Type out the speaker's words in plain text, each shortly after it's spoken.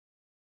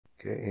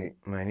Okay,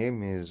 my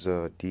name is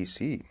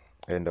DC,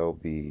 and I'll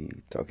be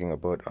talking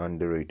about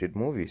underrated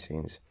movie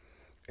scenes.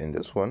 In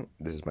this one,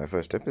 this is my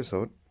first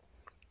episode.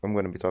 I'm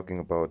going to be talking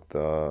about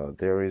the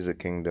There Is a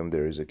Kingdom,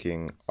 There Is a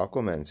King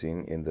Aquaman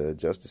scene in the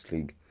Justice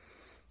League,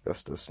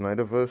 Justice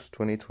Snyderverse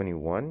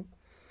 2021.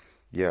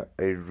 Yeah,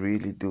 I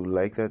really do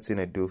like that scene.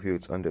 I do feel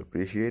it's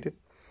underappreciated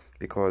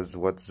because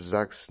what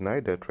Zack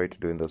Snyder tried to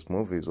do in those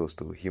movies was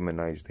to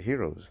humanize the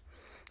heroes.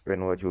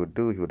 And what he would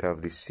do, he would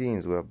have these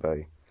scenes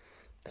whereby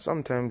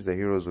sometimes the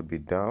heroes would be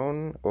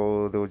down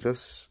or they would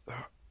just,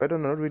 I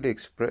don't know, not really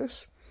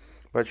express,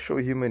 but show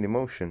human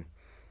emotion.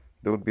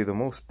 They would be the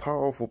most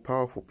powerful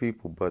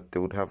people, but they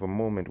would have a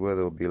moment where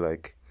they would be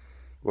like,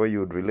 where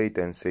you would relate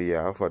and say,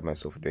 yeah, I've had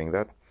myself doing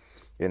that.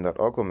 In that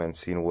Aquaman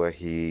scene where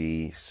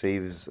he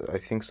saves, I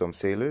think, some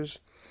sailors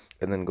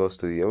and then goes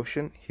to the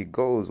ocean, he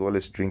goes while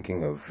he's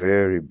drinking a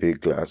very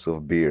big glass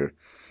of beer.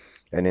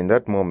 And in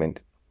that moment,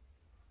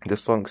 the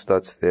song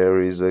starts, There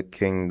is a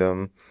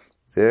kingdom,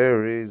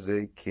 there is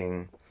a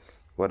king.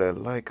 What I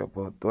like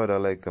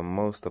the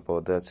most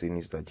about that scene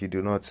is that you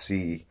do not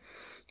see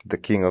the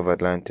king of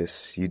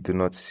Atlantis. You do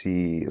not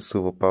see a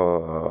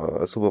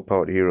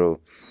superpowered hero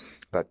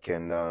that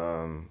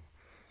can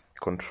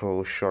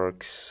control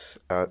sharks.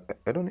 I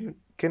don't even,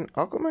 can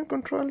Aquaman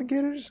control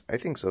alligators? I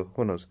think so.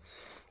 Who knows?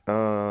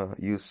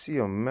 You see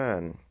a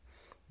man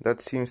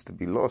that seems to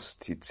be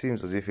lost. It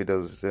seems as if he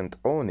doesn't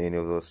own any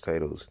of those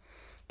titles.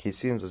 He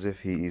seems as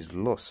if he is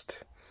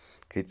lost.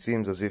 It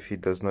seems as if he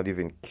does not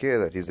even care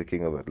that he's the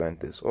king of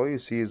Atlantis. All you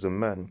see is a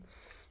man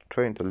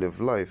trying to live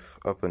life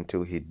up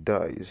until he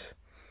dies.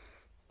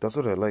 That's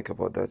what I like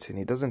about that scene.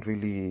 He doesn't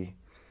really...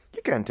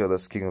 You can't tell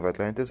us king of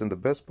Atlantis, and the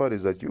best part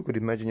is that you could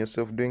imagine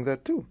yourself doing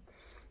that too.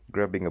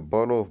 Grabbing a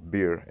bottle of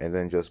beer and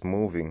then just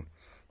moving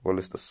while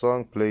the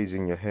song plays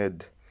in your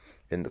head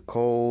in the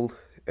cold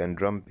and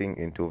jumping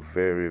into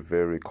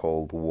very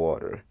cold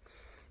water.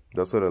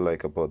 That's what I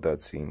like about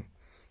that scene.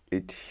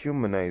 It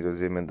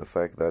humanizes him in the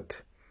fact that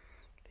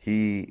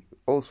he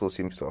also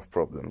seems to have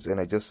problems, and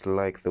I just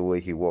like the way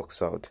he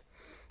walks out.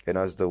 And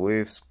as the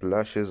wave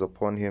splashes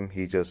upon him,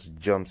 he just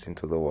jumps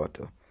into the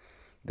water.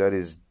 That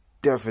is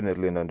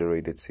definitely an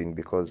underrated scene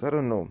because, I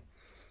don't know,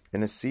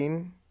 in a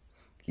scene,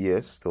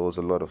 yes, there was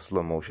a lot of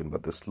slow motion,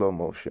 but the slow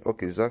motion,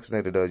 okay, Zack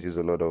Snyder does use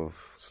a lot of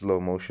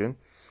slow motion,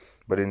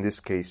 but in this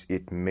case,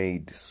 it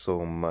made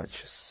so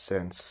much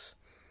sense.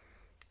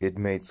 It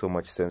made so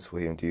much sense for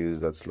him to use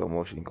that slow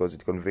motion because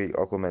it conveyed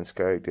Aquaman's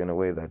character in a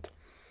way that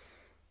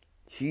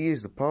he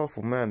is the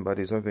powerful man, but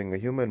he's having a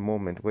human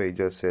moment where he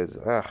just says,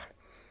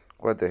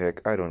 what the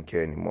heck, I don't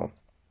care anymore.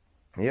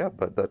 Yeah,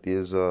 but that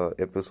is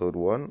episode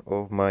 1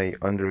 of my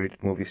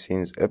underrated movie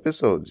scenes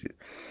episodes.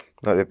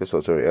 Not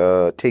episodes,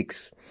 sorry,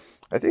 takes.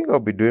 I think I'll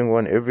be doing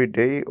one every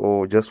day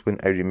or just when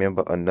I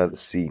remember another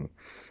scene.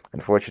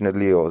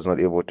 Unfortunately, I was not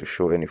able to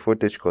show any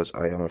footage because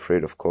I am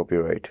afraid of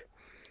copyright.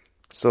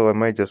 So I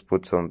might just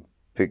put some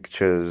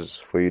pictures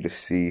for you to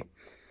see.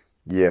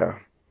 Yeah,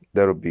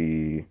 that'll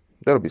be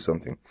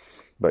something.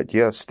 But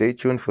yeah, stay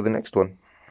tuned for the next one.